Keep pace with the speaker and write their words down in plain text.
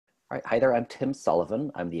All right. Hi there, I'm Tim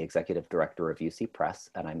Sullivan. I'm the Executive Director of UC Press,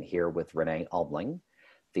 and I'm here with Rene Almeling,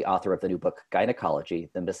 the author of the new book, GUYnecology,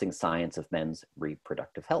 The Missing Science of Men's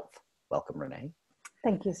Reproductive Health. Welcome, Rene.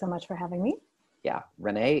 Thank you so much for having me. Yeah,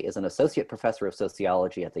 Rene is an associate professor of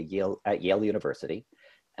sociology at Yale University,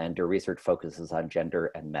 and her research focuses on gender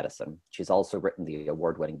and medicine. She's also written the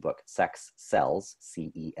award-winning book, Sex Cells,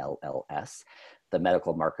 C-E-L-L-S, The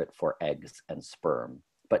Medical Market for Eggs and Sperm.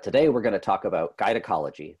 But today we're going to talk about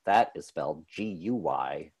GUYnecology. That is spelled G-U-Y-N-E-C-O-L-O-G-Y,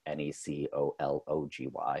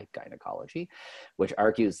 GUYnecology, which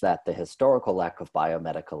argues that the historical lack of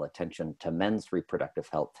biomedical attention to men's reproductive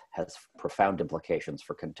health has profound implications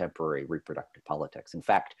for contemporary reproductive politics. In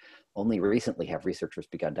fact, only recently have researchers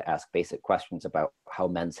begun to ask basic questions about how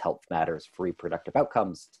men's health matters for reproductive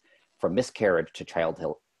outcomes, from miscarriage to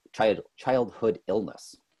childhood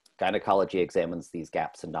illness. GUYnecology examines these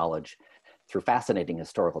gaps in knowledge through fascinating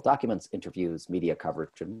historical documents, interviews, media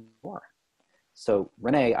coverage, and more. So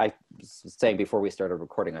Rene, I was saying before we started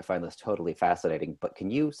recording, I find this totally fascinating, but can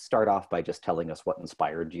you start off by just telling us what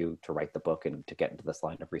inspired you to write the book and to get into this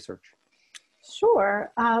line of research?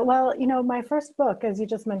 Sure. Well, you know, my first book, as you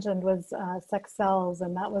just mentioned, was Sex Cells,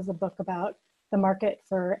 and that was a book about the market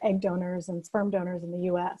for egg donors and sperm donors in the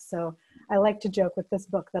US. So I like to joke with this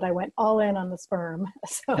book that I went all in on the sperm.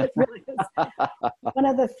 So it really is one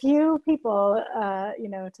of the few people, you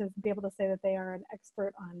know, to be able to say that they are an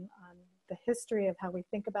expert on the history of how we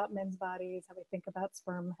think about men's bodies, how we think about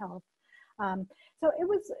sperm health. So it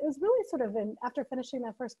was really sort of after finishing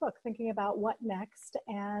that first book, thinking about what next.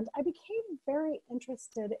 And I became very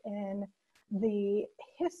interested in the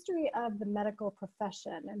history of the medical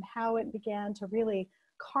profession and how it began to really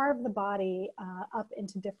carve the body up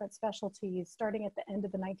into different specialties starting at the end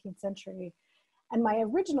of the 19th century. And my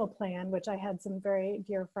original plan, which I had some very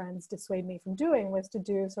dear friends dissuade me from doing, was to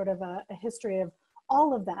do sort of a history of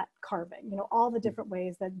all of that carving, you know, all the different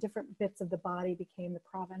ways that different bits of the body became the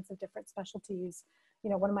province of different specialties. You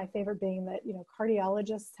know, one of my favorite being that, you know,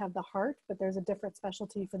 cardiologists have the heart, but there's a different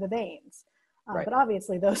specialty for the veins. Right. But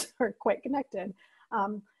obviously those are quite connected.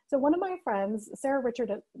 So one of my friends, Sarah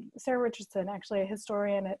Richardson, actually a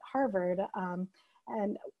historian at Harvard,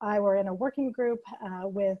 and I were in a working group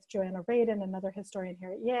with Joanna Radin, another historian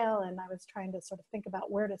here at Yale, and I was trying to sort of think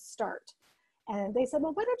about where to start. And they said,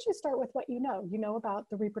 well, why don't you start with what you know about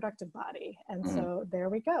the reproductive body? And so there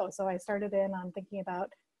we go. So I started in on thinking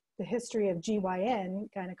about the history of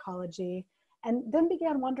GYN, gynecology, and then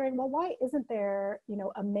began wondering, well, why isn't there, you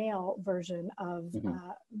know, a male version of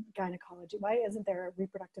gynecology? Why isn't there a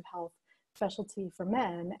reproductive health specialty for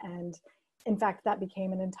men? And in fact, that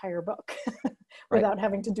became an entire book without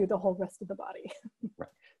having to do the whole rest of the body.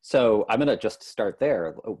 Right. So I'm going to just start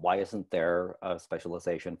there. Why isn't there a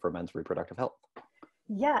specialization for men's reproductive health?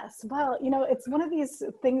 Yes, well, you know, it's one of these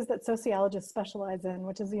things that sociologists specialize in,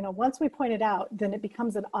 which is, you know, once we point it out, then it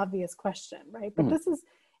becomes an obvious question, right? But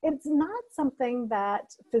it's not something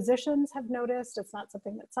that physicians have noticed. It's not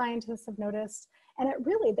something that scientists have noticed. And it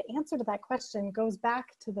really, the answer to that question goes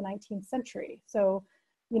back to the 19th century. So,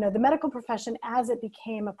 you know, the medical profession, as it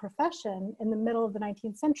became a profession in the middle of the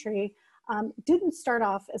 19th century, didn't start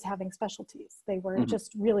off as having specialties. They were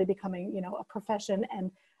just really becoming, you know, a profession and,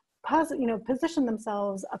 you know, position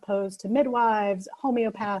themselves opposed to midwives,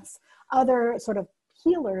 homeopaths, other sort of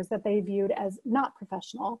healers that they viewed as not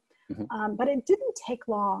professional. But it didn't take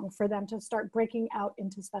long for them to start breaking out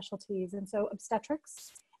into specialties. And so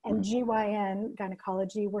obstetrics and GYN,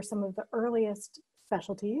 gynecology, were some of the earliest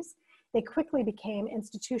specialties. They quickly became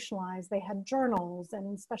institutionalized. They had journals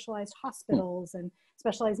and specialized hospitals and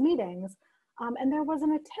specialized meetings. And there was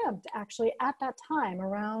an attempt actually at that time,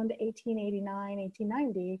 around 1889,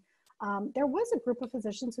 1890, there was a group of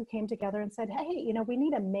physicians who came together and said, hey, you know, we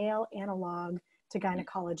need a male analog to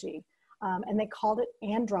gynecology. And they called it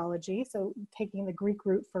andrology, so taking the Greek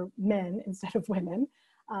root for men instead of women.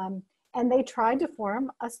 And they tried to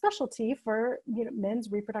form a specialty for, you know,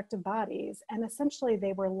 men's reproductive bodies. And essentially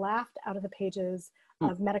they were laughed out of the pages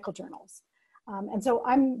of medical journals. And so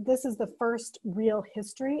this is the first real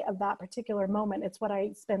history of that particular moment. It's what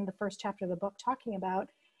I spend the first chapter of the book talking about.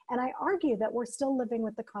 And I argue that we're still living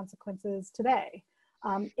with the consequences today.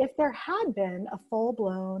 If there had been a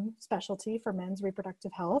full-blown specialty for men's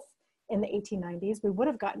reproductive health in the 1890s, we would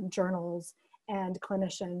have gotten journals and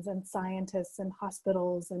clinicians and scientists and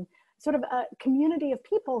hospitals and sort of a community of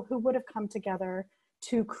people who would have come together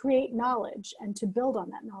to create knowledge and to build on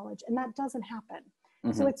that knowledge. And that doesn't happen.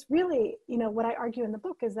 So it's really, you know, what I argue in the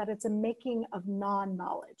book is that it's a making of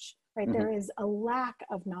non-knowledge, right? There is a lack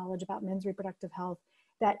of knowledge about men's reproductive health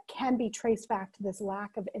that can be traced back to this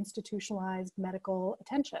lack of institutionalized medical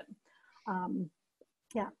attention.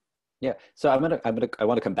 Yeah. Yeah, so I want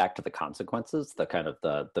to come back to the consequences, the kind of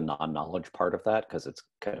the non-knowledge part of that, because it's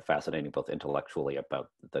kind of fascinating both intellectually about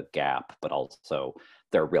the gap, but also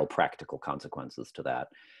there are real practical consequences to that.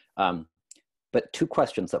 But two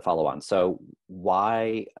questions that follow on. So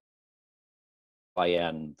why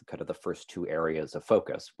GYN kind of the first two areas of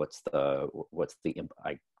focus? What's the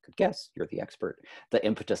I could guess you're the expert, the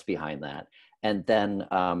impetus behind that, and then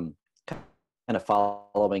kind of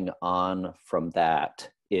following on from that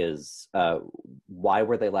is why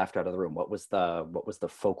were they left out of the room? What was the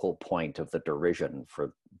focal point of the derision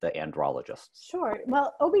for the andrologists? Sure.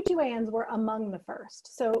 Well, OBGYNs were among the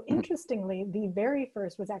first. So interestingly, the very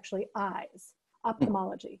first was actually eyes,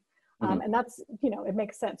 ophthalmology. And that's, it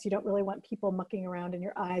makes sense. You don't really want people mucking around in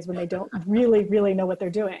your eyes when they don't really, really know what they're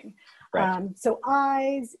doing. Right. So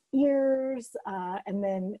eyes, ears, and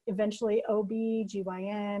then eventually OB,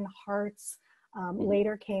 GYN, hearts.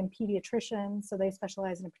 Later came pediatricians. So they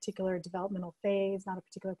specialize in a particular developmental phase, not a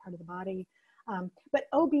particular part of the body. But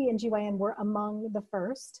OB and GYN were among the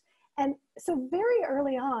first. And so very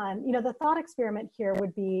early on, the thought experiment here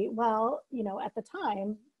would be, well, at the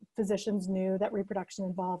time, physicians knew that reproduction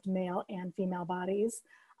involved male and female bodies.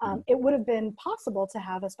 It would have been possible to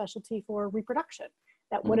have a specialty for reproduction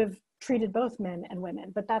that would have treated both men and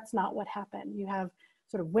women, but that's not what happened. You have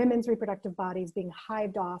sort of women's reproductive bodies being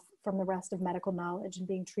hived off from the rest of medical knowledge and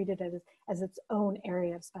being treated as its own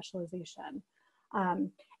area of specialization.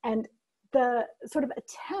 And the sort of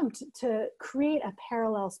attempt to create a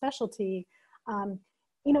parallel specialty,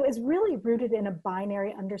 is really rooted in a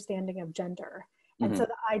binary understanding of gender. And so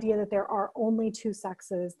the idea that there are only two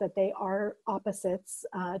sexes, that they are opposites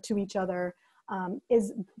to each other,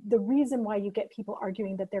 is the reason why you get people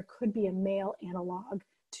arguing that there could be a male analog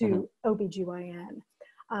to OBGYN.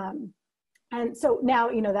 And so now,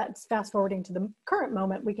 that's fast forwarding to the current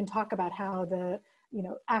moment, we can talk about how the,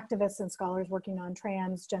 activists and scholars working on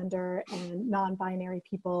transgender and non-binary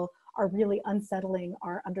people are really unsettling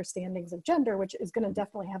our understandings of gender, which is going to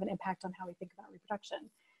definitely have an impact on how we think about reproduction.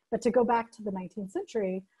 But to go back to the 19th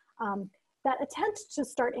century, that attempt to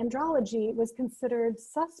start andrology was considered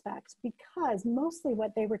suspect because mostly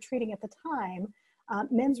what they were treating at the time,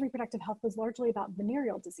 men's reproductive health was largely about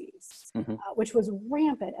venereal disease, which was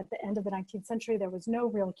rampant at the end of the 19th century. There was no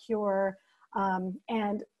real cure.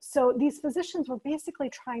 And so these physicians were basically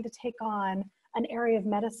trying to take on an area of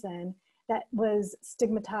medicine that was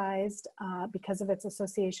stigmatized because of its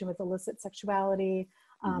association with illicit sexuality.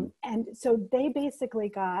 And so they basically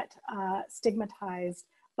got stigmatized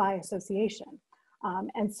by association.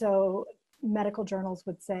 And so medical journals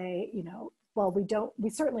would say, well, we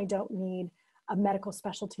certainly don't need a medical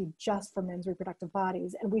specialty just for men's reproductive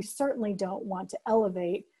bodies. And we certainly don't want to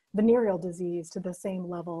elevate venereal disease to the same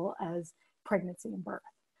level as pregnancy and birth.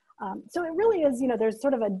 So it really is, there's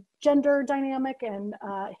sort of a gender dynamic and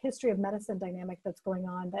history of medicine dynamic that's going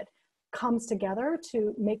on that comes together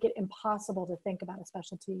to make it impossible to think about a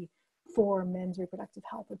specialty for men's reproductive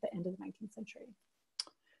health at the end of the 19th century.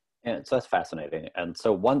 And so that's fascinating. And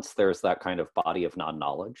so once there's that kind of body of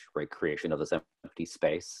non-knowledge, right, creation of this empty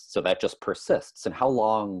space, so that just persists. And how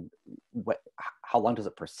long does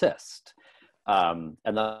it persist? And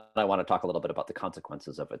then I want to talk a little bit about the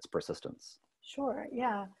consequences of its persistence. Sure,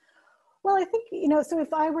 yeah. Well, I think, so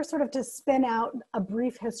if I were sort of to spin out a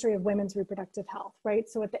brief history of women's reproductive health, right?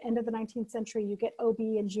 So at the end of the 19th century, you get OB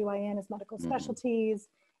and GYN as medical specialties.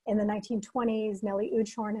 In the 1920s, Nellie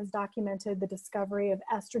Udshorn has documented the discovery of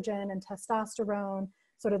estrogen and testosterone,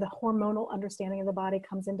 sort of the hormonal understanding of the body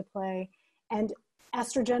comes into play. And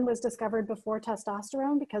estrogen was discovered before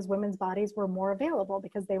testosterone because women's bodies were more available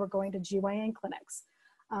because they were going to GYN clinics.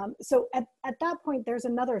 So at that point, there's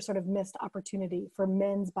another sort of missed opportunity for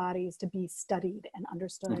men's bodies to be studied and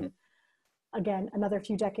understood. Again, another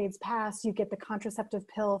few decades pass, you get the contraceptive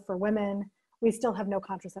pill for women. We still have no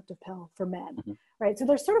contraceptive pill for men, right? So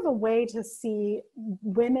there's sort of a way to see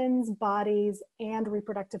women's bodies and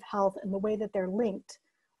reproductive health and the way that they're linked,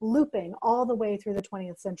 looping all the way through the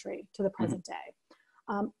 20th century to the present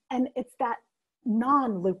day. And it's that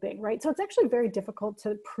non-looping, right? So it's actually very difficult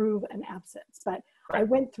to prove an absence, but I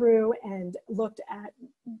went through and looked at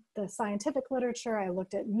the scientific literature, I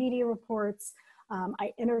looked at media reports,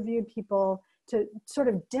 I interviewed people to sort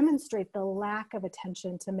of demonstrate the lack of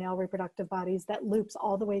attention to male reproductive bodies that loops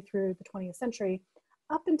all the way through the 20th century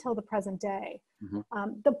up until the present day.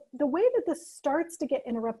 The way that this starts to get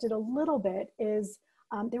interrupted a little bit is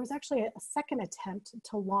there was actually a second attempt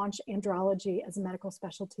to launch andrology as a medical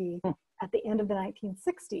specialty at the end of the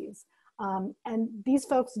 1960s. And these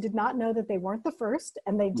folks did not know that they weren't the first,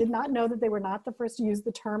 and they did not know that they were not the first to use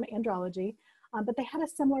the term andrology, but they had a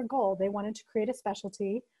similar goal. They wanted to create a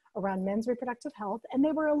specialty around men's reproductive health, and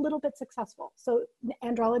they were a little bit successful. So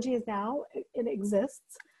andrology is now, it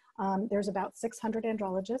exists. There's about 600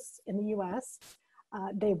 andrologists in the US.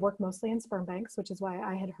 They work mostly in sperm banks, which is why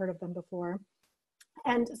I had heard of them before.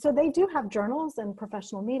 And so they do have journals and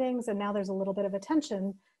professional meetings, and now there's a little bit of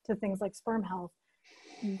attention to things like sperm health.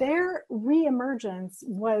 Their reemergence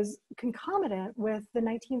was concomitant with the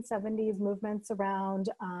 1970s movements around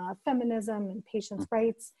feminism and patients'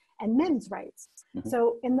 rights and men's rights.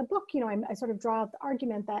 So in the book, I sort of draw out the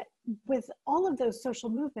argument that with all of those social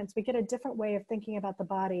movements, we get a different way of thinking about the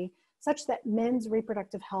body, such that men's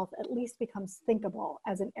reproductive health at least becomes thinkable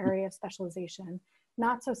as an area of specialization,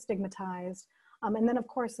 not so stigmatized. And then, of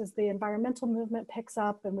course, as the environmental movement picks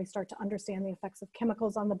up and we start to understand the effects of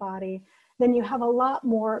chemicals on the body, then you have a lot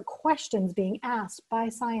more questions being asked by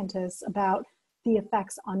scientists about the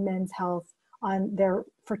effects on men's health, on their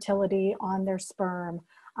fertility, on their sperm.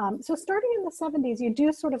 So starting in the 70s, you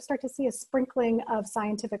do sort of start to see a sprinkling of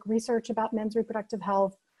scientific research about men's reproductive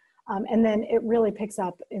health. And then it really picks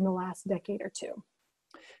up in the last decade or two.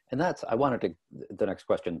 And the next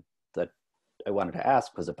question that I wanted to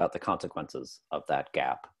ask was about the consequences of that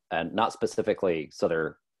gap, and not specifically, so there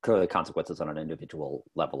are clearly consequences on an individual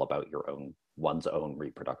level about one's own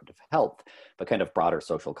reproductive health, but kind of broader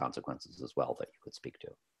social consequences as well that you could speak to.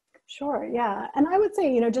 Sure, yeah. And I would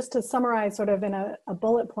say, just to summarize sort of in a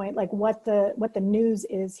bullet point, like what the news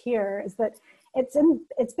is here is that it's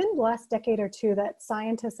been the last decade or two that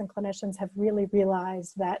scientists and clinicians have really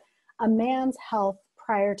realized that a man's health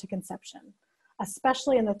prior to conception,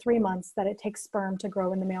 especially in the 3 months that it takes sperm to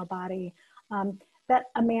grow in the male body, that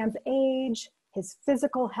a man's age, his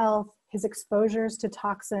physical health, his exposures to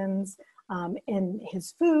toxins in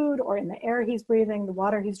his food or in the air he's breathing, the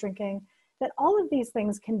water he's drinking, that all of these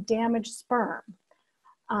things can damage sperm.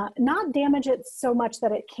 Not damage it so much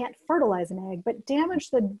that it can't fertilize an egg, but damage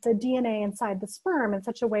the DNA inside the sperm in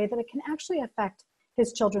such a way that it can actually affect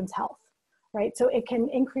his children's health, right? So it can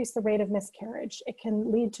increase the rate of miscarriage. It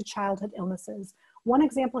can lead to childhood illnesses. One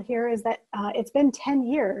example here is that it's been 10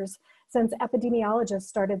 years since epidemiologists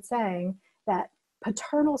started saying that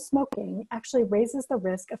paternal smoking actually raises the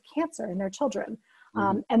risk of cancer in their children.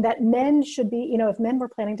 And that men should be, if men were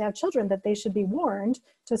planning to have children, that they should be warned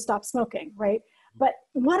to stop smoking, right? But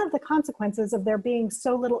one of the consequences of there being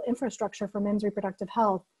so little infrastructure for men's reproductive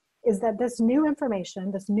health is that this new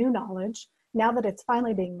information, this new knowledge, now that it's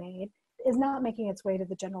finally being made, is not making its way to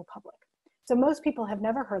the general public. So most people have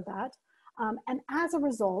never heard that. And as a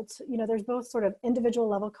result, there's both sort of individual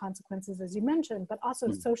level consequences, as you mentioned, but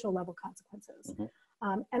also social level consequences.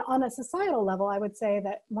 And on a societal level, I would say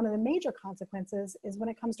that one of the major consequences is when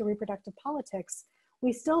it comes to reproductive politics,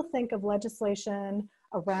 we still think of legislation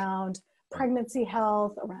around pregnancy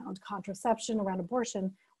health, around contraception, around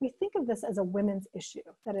abortion. We think of this as a women's issue,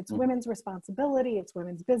 that it's women's responsibility, it's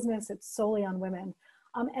women's business, it's solely on women.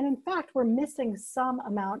 And in fact, we're missing some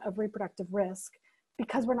amount of reproductive risk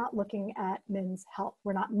because we're not looking at men's health.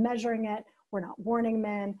 We're not measuring it. We're not warning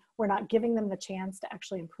men. We're not giving them the chance to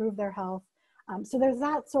actually improve their health. So there's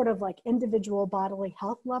that sort of like individual bodily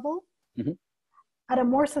health level. At a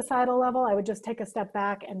more societal level, I would just take a step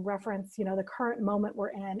back and reference, the current moment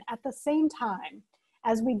we're in. At the same time,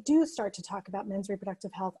 as we do start to talk about men's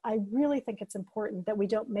reproductive health, I really think it's important that we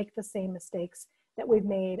don't make the same mistakes that we've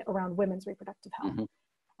made around women's reproductive health.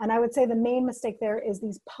 And I would say the main mistake there is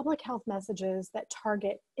these public health messages that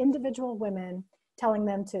target individual women, telling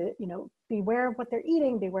them to, beware of what they're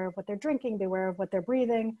eating, beware of what they're drinking, beware of what they're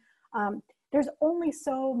breathing. There's only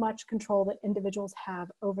so much control that individuals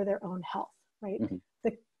have over their own health, right?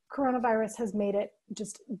 The coronavirus has made it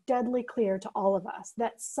just deadly clear to all of us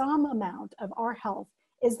that some amount of our health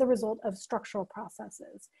is the result of structural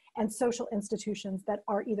processes and social institutions that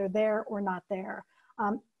are either there or not there.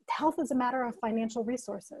 Health is a matter of financial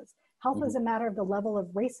resources. Health is a matter of the level of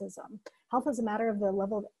racism. Health is a matter of the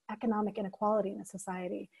level of economic inequality in a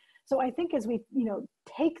society. So I think as we,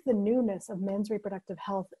 take the newness of men's reproductive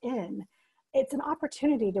health in, it's an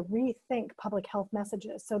opportunity to rethink public health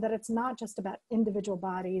messages so that it's not just about individual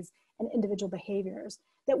bodies and individual behaviors,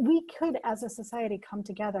 that we could as a society come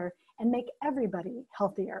together and make everybody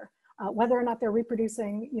healthier, whether or not they're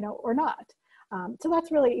reproducing, or not. So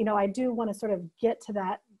that's really, I do want to sort of get to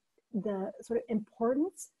that, the sort of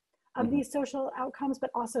importance of these social outcomes, but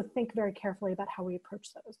also think very carefully about how we approach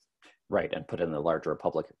those. Right, and put in the larger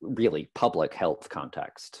public health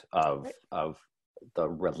context of the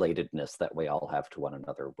relatedness that we all have to one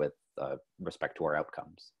another with respect to our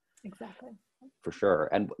outcomes. Exactly. For sure.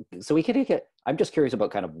 And so I'm just curious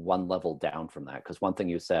about kind of one level down from that, because one thing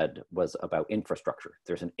you said was about infrastructure.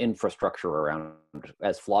 There's an infrastructure around,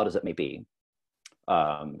 as flawed as it may be,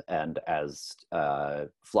 And as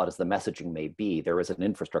flawed as the messaging may be, there is an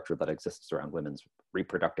infrastructure that exists around women's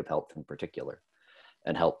reproductive health in particular,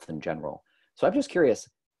 and health in general. So I'm just curious,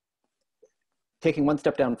 taking one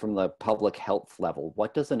step down from the public health level,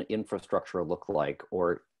 what does an infrastructure look like?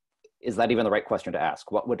 Or is that even the right question to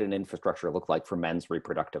ask? What would an infrastructure look like for men's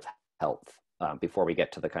reproductive health before we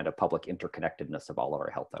get to the kind of public interconnectedness of all of our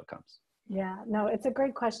health outcomes? Yeah, no, it's a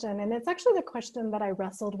great question. And it's actually the question that I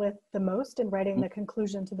wrestled with the most in writing the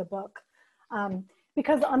conclusion to the book.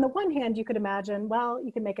 Because on the one hand, you could imagine, well,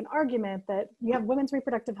 you can make an argument that you have women's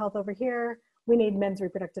reproductive health over here, we need men's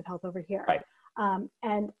reproductive health over here. Right.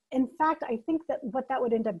 And in fact, I think that what that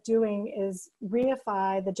would end up doing is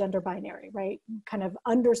reify the gender binary, right? Kind of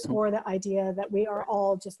underscore the idea that we are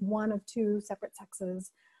all just one of two separate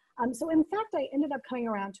sexes. So in fact, I ended up coming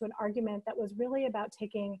around to an argument that was really about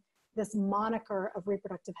taking this moniker of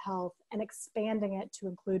reproductive health and expanding it to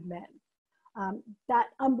include men. That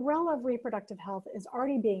umbrella of reproductive health is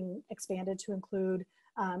already being expanded to include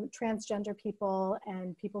transgender people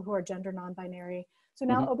and people who are gender non-binary. So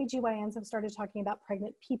now OBGYNs have started talking about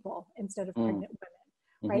pregnant people instead of pregnant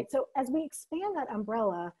women, right? So as we expand that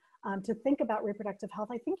umbrella to think about reproductive health,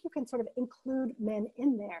 I think you can sort of include men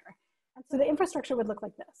in there. And so the infrastructure would look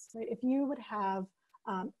like this, right? If you would have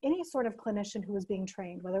any sort of clinician who was being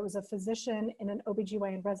trained, whether it was a physician in an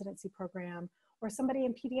OBGYN residency program, or somebody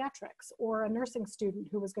in pediatrics, or a nursing student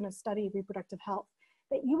who was going to study reproductive health,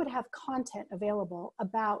 that you would have content available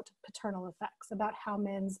about paternal effects, about how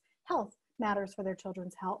men's health matters for their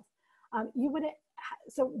children's health.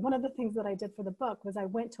 So one of the things that I did for the book was I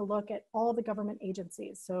went to look at all the government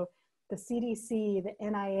agencies, so the CDC, the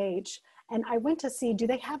NIH, and I went to see, do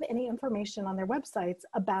they have any information on their websites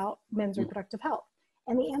about men's reproductive health?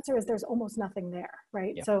 And the answer is there's almost nothing there,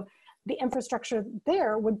 right? Yeah. So the infrastructure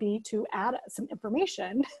there would be to add some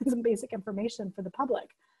information, some basic information for the public.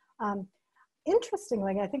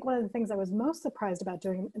 Interestingly, I think one of the things I was most surprised about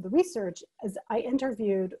doing the research is I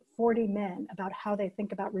interviewed 40 men about how they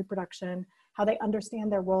think about reproduction, how they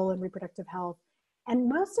understand their role in reproductive health. And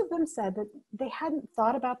most of them said that they hadn't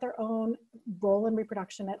thought about their own role in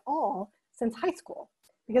reproduction at all since high school.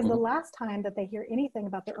 Because the last time that they hear anything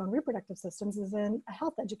about their own reproductive systems is in a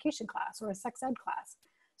health education class or a sex ed class.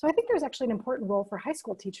 So I think there's actually an important role for high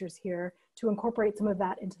school teachers here to incorporate some of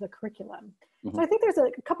that into the curriculum. So I think there's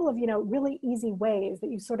a couple of, really easy ways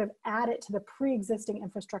that you sort of add it to the pre-existing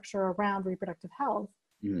infrastructure around reproductive health,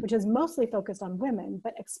 which is mostly focused on women,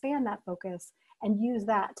 but expand that focus and use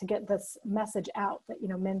that to get this message out that,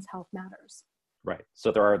 men's health matters. Right.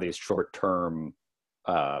 So there are these short-term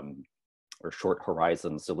or short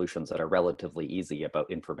horizon solutions that are relatively easy about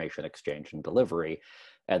information exchange and delivery.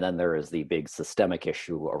 And then there is the big systemic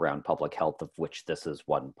issue around public health, of which this is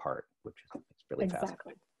one part, which is really fascinating.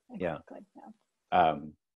 Exactly. Yeah.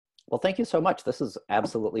 Well, thank you so much. This is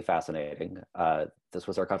absolutely fascinating. This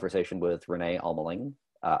was our conversation with Rene Almeling,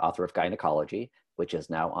 author of GUYnecology, which is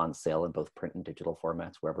now on sale in both print and digital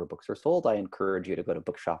formats wherever books are sold. I encourage you to go to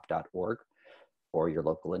bookshop.org or your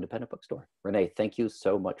local independent bookstore. Rene, thank you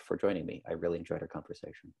so much for joining me. I really enjoyed our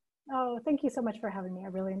conversation. Oh, thank you so much for having me. I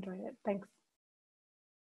really enjoyed it. Thanks.